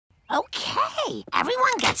Okay,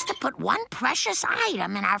 everyone gets to put one precious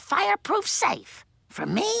item in our fireproof safe. For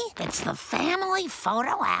me, it's the family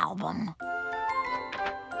photo album.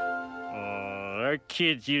 Oh, our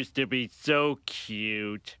kids used to be so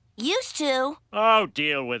cute. Used to. Oh,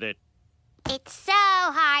 deal with it. It's so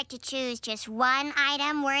hard to choose just one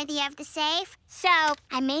item worthy of the safe. So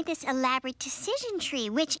I made this elaborate decision tree,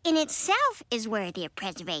 which in itself is worthy of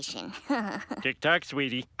preservation. Tick-tock,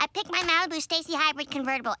 sweetie. I picked my Malibu Stacy Hybrid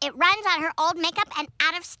convertible. It runs on her old makeup and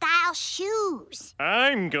out-of-style shoes.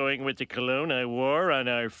 I'm going with the cologne I wore on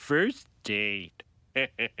our first date.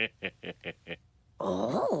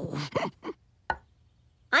 Oh.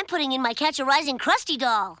 I'm putting in my Catch a Rising Krusty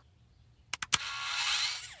doll.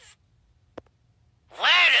 Where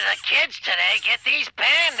do the kids today get these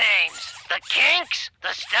band names? The Kinks?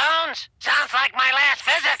 The Stones? Sounds like my last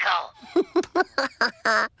physical.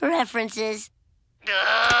 References.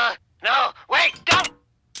 No, wait, don't!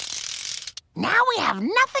 Now we have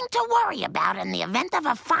nothing to worry about in the event of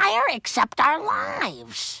a fire except our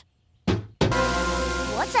lives.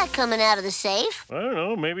 What's that coming out of the safe? I don't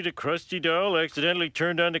know, maybe the Krusty doll accidentally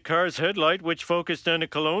turned on the car's headlight, which focused on the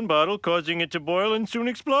cologne bottle, causing it to boil and soon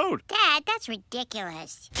explode. Dad, that's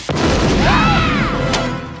ridiculous.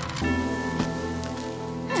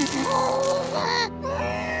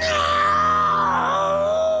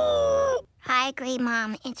 I agree,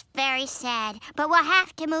 Mom. It's very sad, but we'll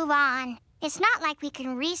have to move on. It's not like we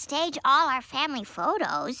can restage all our family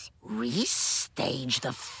photos. Restage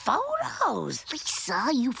the photos? Lisa,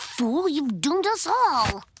 you fool, you've doomed us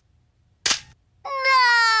all.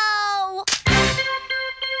 No!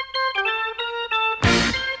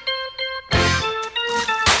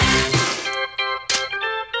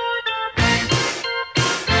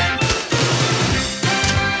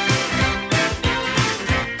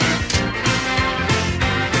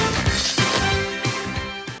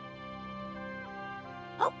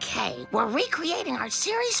 Okay, we're recreating our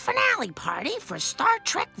series finale party for Star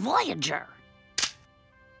Trek Voyager.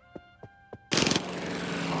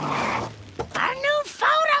 Our new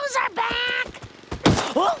photos are back!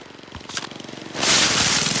 Oh!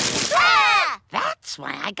 Ah! That's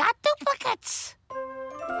why I got duplicates.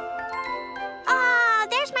 Oh,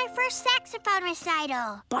 there's my first saxophone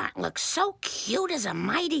recital. Bart looks so cute as a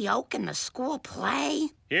mighty oak in the school play.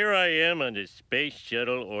 Here I am on the space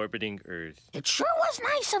shuttle orbiting Earth. It sure was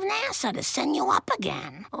nice of NASA to send you up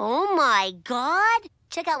again. Oh, my God.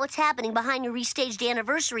 Check out what's happening behind your restaged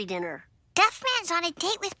anniversary dinner. Duffman's on a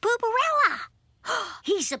date with Booberella.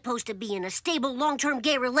 He's supposed to be in a stable, long-term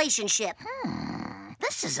gay relationship.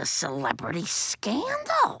 This is a celebrity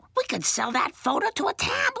scandal. We could sell that photo to a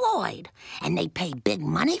tabloid, and they pay big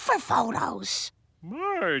money for photos.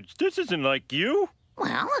 Marge, this isn't like you.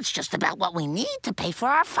 Well, it's just about what we need to pay for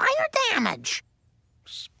our fire damage.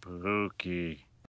 Spooky.